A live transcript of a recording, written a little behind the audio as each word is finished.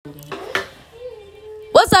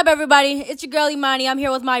up, everybody? It's your girl Imani. I'm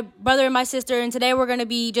here with my brother and my sister, and today we're going to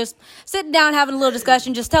be just sitting down, having a little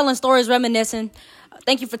discussion, just telling stories, reminiscing.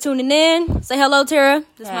 Thank you for tuning in. Say hello, Tara.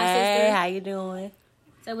 This is my sister. Hey, how you doing?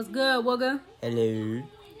 Say what's good, Wooga. Hello.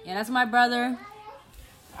 Yeah, that's my brother.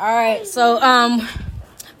 All right, so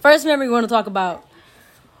first memory we want to talk about.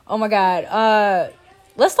 Oh my God.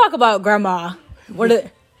 Let's talk about grandma.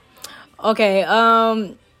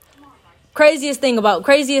 Craziest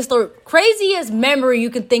memory you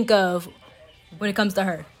can think of when it comes to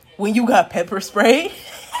her. When you got pepper spray?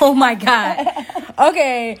 Oh my God.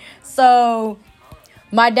 Okay, so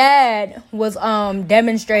my dad was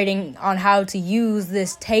demonstrating on how to use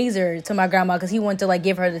this taser to my grandma because he wanted to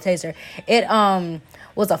give her the taser. It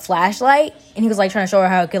was a flashlight, and he was trying to show her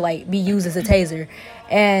how it could be used as a taser.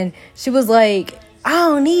 And she was like, I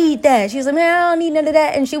don't need that. She was like, man, I don't need none of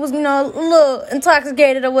that. And she was, a little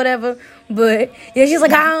intoxicated or whatever. But yeah, she's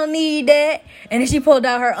like, I don't need that. And then she pulled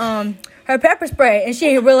out her pepper spray, and she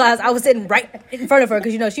didn't realize I was sitting right in front of her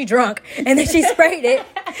because, she drunk. And then she sprayed it,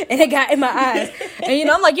 and it got in my eyes.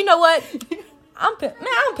 And, I'm like, you know what? I'm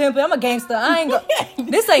pimping. I'm a gangster.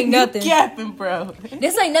 This ain't nothing. You capping, bro.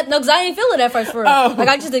 This ain't nothing. No, because I didn't feel it at first for real. Oh.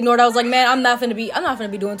 I just ignored it. I was like, man, I'm not finna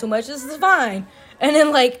be doing too much. This is fine. And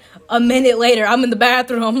then, a minute later, I'm in the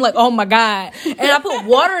bathroom. I'm like, oh, my God. And I put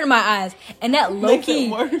water in my eyes. And that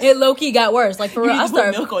low-key got worse. For real, I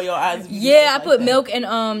started... put milk on your eyes. Yeah, I put milk and,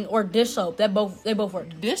 or dish soap. They both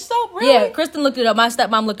worked. Dish soap, really? Yeah, Kristen looked it up. My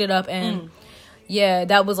stepmom looked it up, and... Yeah,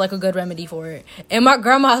 that was a good remedy for it. And my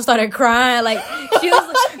grandma started crying.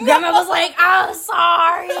 Grandma was like, I'm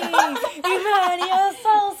sorry. Imani, I'm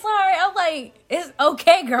so sorry. I'm like, it's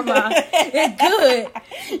okay, Grandma. It's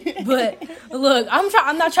good. But look,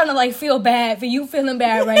 I'm not trying to feel bad for you feeling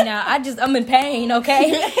bad right now. I'm in pain,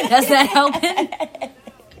 okay? That's not helping. I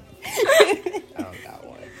don't got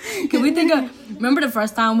one. Can we think of, remember the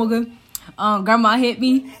first time, Grandma hit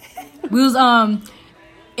me? We was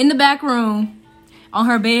in the back room. On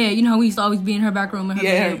her bed, we used to always be in her back room.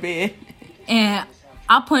 Her bed. And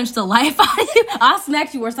I punched the life out of you. I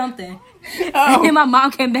smacked you or something. Oh. And then my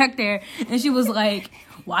mom came back there, and she was like,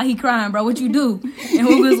 why he crying, bro? What you do? And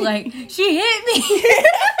we was like, she hit me.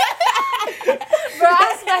 Bro,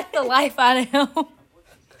 I smacked the life out of him.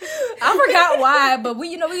 I forgot why, but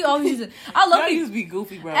we always used to. I used to be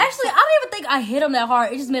goofy, bro. Actually, I don't even think I hit him that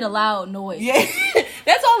hard. It just made a loud noise. Yeah,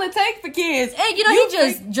 that's all it takes for kids. And he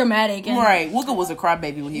just dramatic. And, right, Wooga was a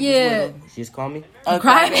crybaby when he was little. She just called me a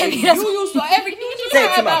crybaby. You used to everything.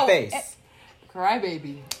 Say it to my face.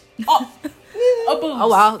 Crybaby. Oh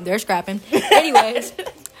wow, they're scrapping. Anyways,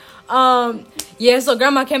 yeah. So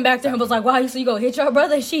grandma came back to her and was like, "Wow, so you gonna hit your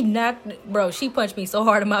brother?" She punched me so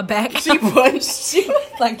hard in my back. She punched you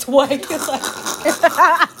twice.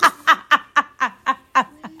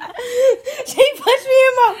 She punched me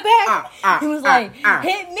in my back. He was like,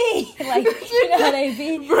 hit me. You know how they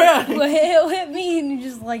be. Bruh. Well, he'll hit me. And you're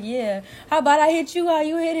just like, yeah. How about I hit you? How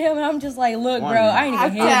you hit him? And I'm just like, look, bro, I ain't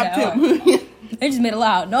even hit that hard. They just made a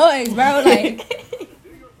loud noise, bro.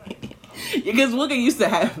 Because Wooga used to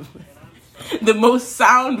have the most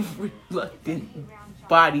sound reluctant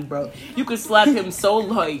body, bro. You could slap him so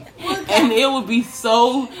light, and it would be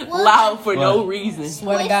so loud for no reason.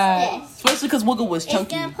 Swear to God. Especially because Wooga was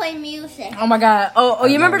chunky. It's gonna play music. Oh my God. Oh,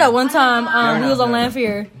 you remember that one time we was on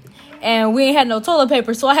Lanphier, and we ain't had no toilet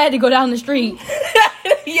paper, so I had to go down the street.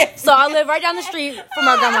 Yes. So I live right down the street from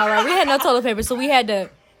my grandma, right? We had no toilet paper, so we had to,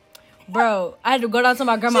 I had to go down to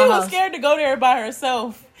my grandma's house. She was scared to go there by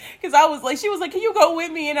herself. Because she was like, can you go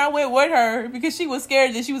with me? And I went with her because she was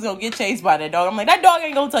scared that she was going to get chased by that dog. I'm like, that dog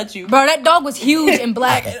ain't going to touch you. Bro, that dog was huge and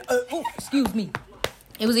black. Excuse me.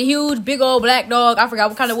 It was a huge, big old black dog. I forgot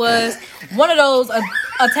what kind it was. One of those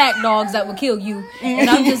attack dogs that would kill you. And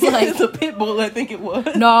I'm just like... It's a pit bull, I think it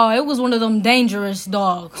was. No, it was one of them dangerous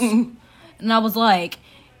dogs. And I was like,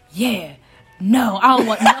 yeah, no, I don't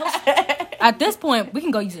want no... At this point, we can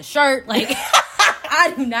go use a shirt.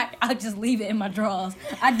 I do not. I just leave it in my drawers.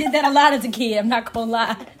 I did that a lot as a kid. I'm not gonna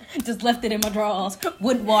lie. Just left it in my drawers.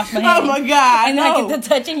 Wouldn't wash my hands. Oh my God! And I get to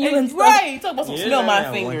touching you and stuff. Right. Talk about some smell my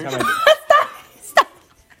fingers.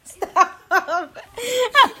 Stop.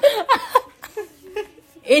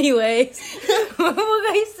 Anyways,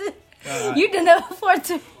 you did that before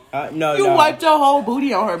too. No. You wiped your whole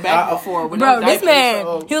booty on her back before. Bro, this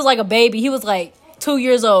man, he was like a baby. He was 2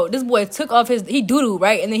 years old. This boy took off he doo-doo,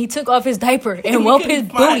 right? And then he took off his diaper and whooped his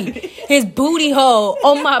booty hole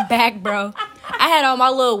on my back, bro. I had on my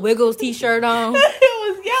little Wiggles t-shirt on. It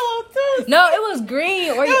was yellow too. No, it was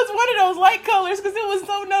green. It was one of those light colors because it was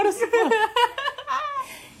so noticeable.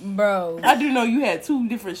 bro. I do know you had 2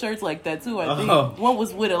 different shirts like that too. I think one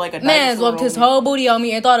was with like a Man dinosaur whooped his on it. whole booty on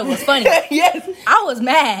me and thought it was funny. Yes. I was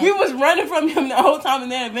mad. We was running from him the whole time,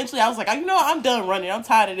 and then eventually I was like, you know what? I'm done running. I'm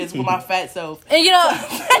tired of this with my fat self. And you know,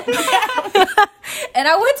 and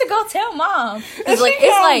I went to go tell mom.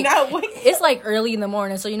 It's like early in the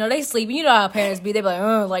morning, so you know they sleep. You know how parents be. They be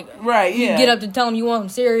like, right, yeah. You get up to tell them you want some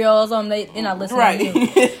cereal or something. They're not listening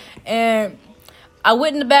to you. And I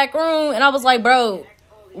went in the back room and I was like, bro,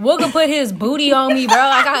 Wooga put his booty on me, bro.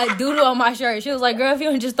 I got doodle on my shirt. She was like, girl, if you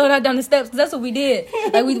don't just throw that down the steps, because that's what we did.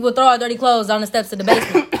 Like, we would throw our dirty clothes down the steps to the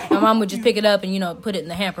basement. My mom would just pick it up and, you know, put it in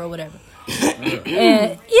the hamper or whatever. And,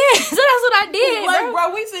 yeah, so that's what I did, like,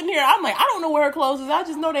 bro, we sitting here. I'm like, I don't know where her clothes is. I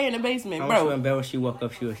just know they in the basement, bro. I when she woke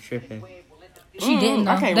up, she was tripping. She didn't,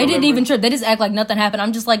 though. They didn't even trip. They just act like nothing happened.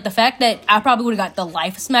 I'm just like, the fact that I probably would have got the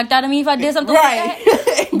life smacked out of me if I did something like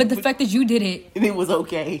that. But the fact that you did it. It was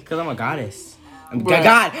okay. Because I'm a goddess. I'm a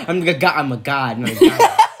god. I'm a god. I'm a god. No,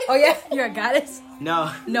 god. Oh, yeah? You're a goddess?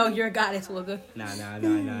 No. No, you're a goddess, Wooga. Nah.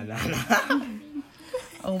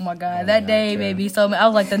 Oh, my God. That day, baby. So, I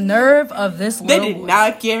was like, the nerve of this They little did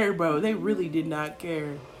not care, bro. They really did not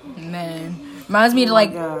care. Man. Reminds me to,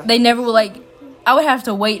 like, God. they never would, like, I would have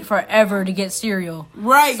to wait forever to get cereal.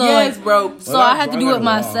 Right, so, yes, like, bro. So I had to do it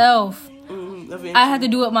myself. Eventually. I had to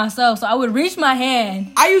do it myself. So I would reach my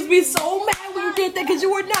hand. I used to be so mad when you did that because you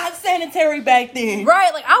were not sanitary back then.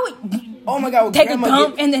 Right, like I would oh my God, take a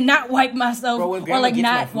dump and then not wipe myself bro, or like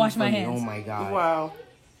not wash my hands. Oh my God. Wow.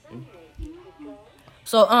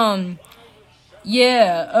 So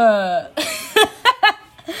yeah,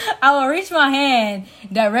 I would reach my hand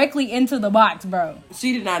directly into the box, bro.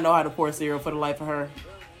 She did not know how to pour cereal for the life of her.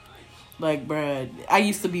 Like, bruh, I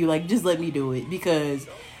used to be like, just let me do it because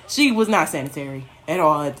she was not sanitary at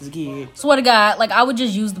all as a kid. Swear to God, like I would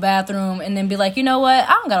just use the bathroom and then be like, you know what?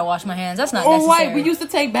 I don't gotta wash my hands. That's not necessary. Like we used to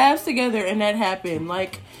take baths together and that happened.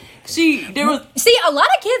 Like see, a lot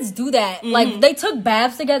of kids do that. Mm-hmm. Like they took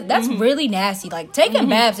baths together. That's really nasty. Like taking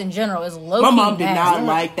baths in general is low. My mom did not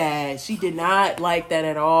like that. She did not like that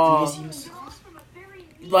at all.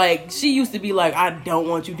 Like she used to be like, I don't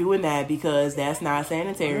want you doing that because that's not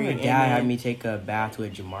sanitary. My dad had me take a bath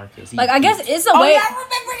with Jamarcus. Like I guess it's a way. Yeah, I remember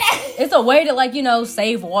that. It's a way to like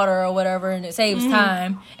save water or whatever, and it saves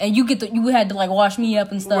time. And you had to like wash me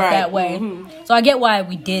up and stuff that way. Mm-hmm. So I get why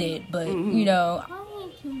we did it, but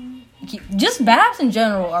just baths in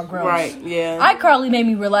general are gross. Right? Yeah. iCarly made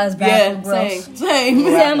me realize baths were gross. Same.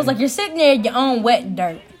 Sam was like, you're sitting there in your own wet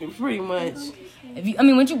dirt. Pretty much.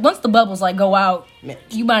 Once the bubbles like go out,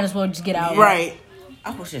 you might as well just get out. Right.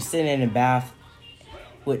 I was just sitting in the bath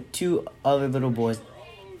with 2 other little boys,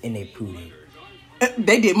 and they pooted.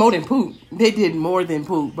 They did more than poop.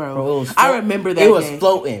 Bro. I remember that. It was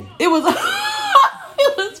floating. It was.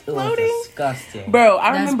 It was floating. It was disgusting, bro.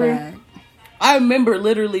 I remember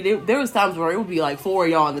literally there was times where it would be like 4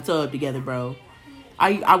 of y'all in the tub together, bro.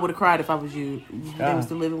 I would have cried if I was you. They was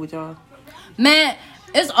still living with y'all. Man,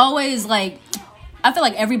 it's always like. I feel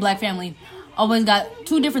like every black family always got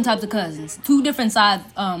 2 different types of cousins. 2 different sides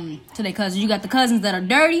to their cousins. You got the cousins that are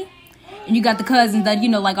dirty, and you got the cousins that,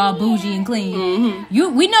 like all bougie and clean.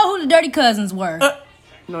 Mm-hmm. We know who the dirty cousins were.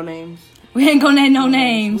 No names. We ain't gonna name no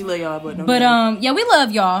names. We love y'all, but names. Yeah, we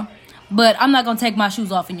love y'all. But I'm not gonna take my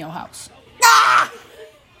shoes off in your house. Ah!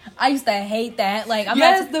 I used to hate that. Like,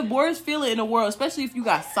 the worst feeling in the world, especially if you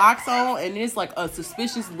got socks on and there's like a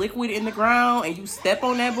suspicious liquid in the ground and you step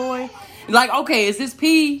on that boy. Like, okay, is this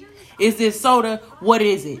pee? Is this soda? What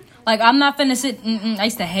is it? Like, I'm not finna sit. I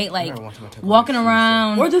used to hate like walking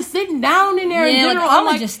around or just sitting down in there. Yeah, in general, I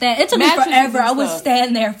would just stand. It took me forever. I would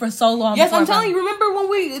stand there for so long. Yes, I'm telling you. Remember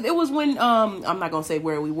when it was when I'm not gonna say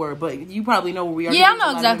where we were, but you probably know where we are. Yeah, I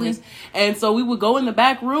know exactly. And so we would go in the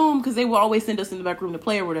back room because they would always send us in the back room to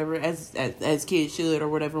play or whatever, as kids should or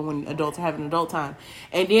whatever when adults are having adult time.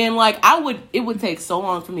 And then like it would take so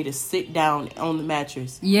long for me to sit down on the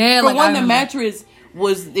mattress. Yeah, for one, the mattress.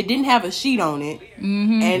 It didn't have a sheet on it,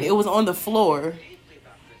 and it was on the floor.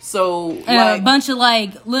 So a bunch of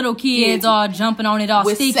like little kids all jumping on it, all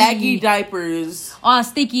with sticky, saggy diapers, all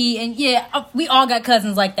sticky, and we all got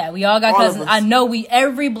cousins like that. We all got cousins. I know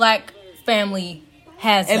every black family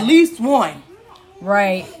has at least one,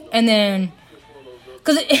 right? And then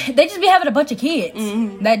because they just be having a bunch of kids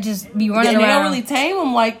that just be running around. They don't really tame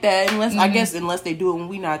them like that unless they do it when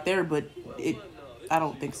we not there, but I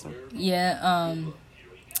don't think so. Yeah,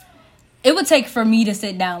 it would take for me to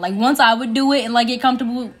sit down. Like once I would do it and like get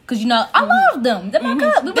comfortable, because I love them. They're my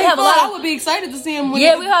cousins. We would have a lot. I would be excited to see them. We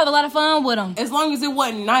would have a lot of fun with them. As long as it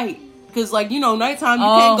wasn't night, Because, like, nighttime, you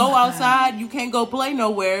can't go outside. You can't go play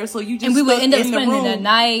nowhere. So you just And we would end up in the spending room. the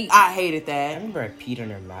night. I hated I that. remember I peed on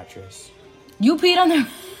her mattress. You peed on there?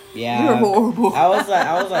 Yeah, You're horrible. I was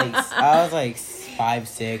like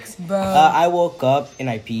 5'6". Bro. I woke up and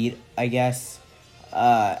I peed. I guess.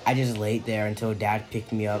 I just laid there until Dad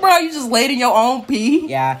picked me up. Bro, you just laid in your own pee?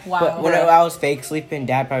 Yeah, Wow. but when I was fake sleeping,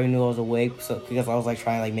 Dad probably knew I was awake, so because I was like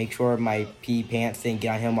trying to like make sure my pee pants didn't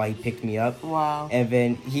get on him while he picked me up. Wow. And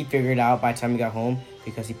then he figured out by the time he got home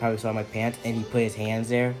because he probably saw my pants and he put his hands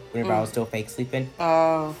there whenever I was still fake sleeping.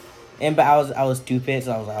 Oh. But I was stupid,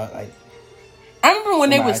 so I was like, I remember when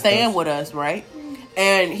they My were eyes staying closed. with us, right?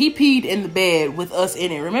 And he peed in the bed with us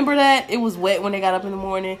in it. Remember that? It was wet when they got up in the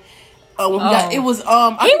morning. When we got, it was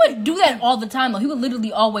He would do that all the time though. He would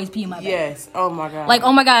literally always pee in my bed. Yes. Oh my god. Like,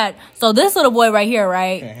 oh my god. So this little boy right here,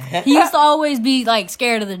 right? He used to always be like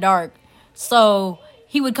scared of the dark. So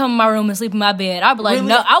he would come in my room and sleep in my bed. I'd be like, Really?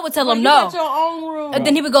 no. I would tell Bro, him you no. got your own room. And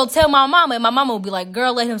then he would go tell my mama, and my mama would be like,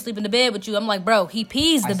 girl, let him sleep in the bed with you. I'm like, bro, he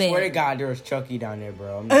pees the I swear to bed. God, there was Chucky down there,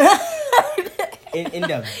 bro. in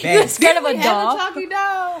the You bed, scared of a We had dog? Chucky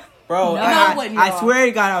doll. bro. No. I, No, wasn't I y'all. swear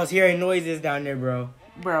to God, I was hearing noises down there, bro.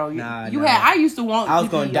 Bro, Nah. I used to want I was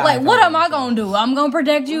to gonna be- die. Like, what am I gonna do? I'm gonna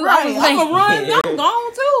protect you? I Right. was I'm like, gonna run. I'm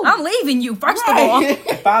gone too. I'm leaving you, first of all. Right.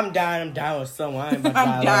 If I'm dying, I'm dying with someone. I ain't about to I'm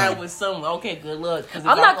die dying alone. with someone. Okay, good luck. 'cause if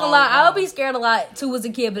I'm not gonna lie, gone, I'll be scared a lot too as a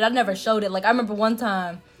kid, but I never showed it. Like, I remember one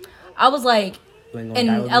time, I was like You ain't gonna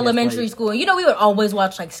die with in me, elementary that's school, and we would always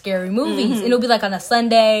watch like scary movies, and it would be like on a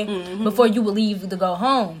Sunday before you would leave to go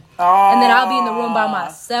home, and then I'll be in the room by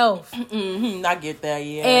myself. I get that,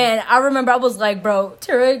 yeah. And I remember I was like, bro,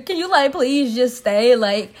 Tara, can you like please just stay?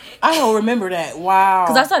 Like, I don't remember that. Wow.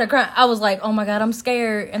 because I started crying. I was like, oh my God, I'm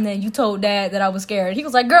scared. And then you told Dad that I was scared. He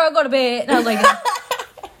was like, girl, go to bed. And I was like,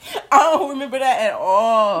 I don't remember that at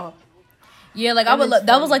all. yeah, like I would.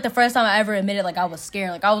 That was like the first time I ever admitted like I was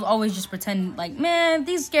scared. Like I was always just pretending like, man,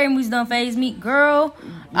 these scary movies don't faze me, girl.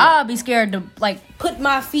 I'll be scared to like put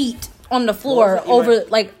my feet on the floor Well, you over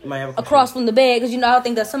might- like you might have a question. across from the bed because I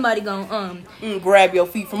think that somebody gonna Grab your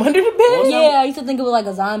feet from under the bed. yeah. I used to think it was like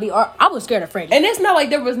a zombie, or I was scared of Freddy. And it's not like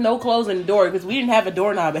there was no closing the door because we didn't have a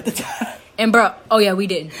doorknob at the time. And bro, oh yeah, we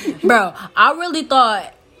did, bro. I really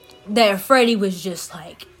thought that Freddy was just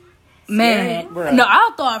like, man. Bruh. No,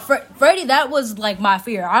 I thought Freddy. That was like my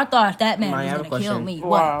fear. I thought that man Might was have a gonna kill question. me.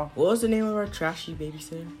 Wow. What was the name of our trashy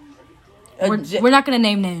babysitter? We're not gonna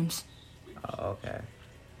name names. Oh, okay.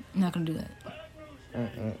 I'm not gonna do that.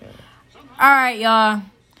 All right, y'all.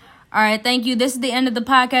 All right, thank you. This is the end of the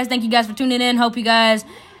podcast. Thank you guys for tuning in. Hope you guys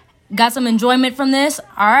got some enjoyment from this.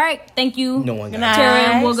 All right, thank you. No one Good got night. Terry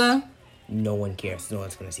and Wooga. No one cares. No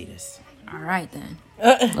one's gonna see this. All right then.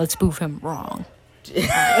 Let's spoof him wrong.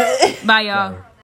 Bye, y'all.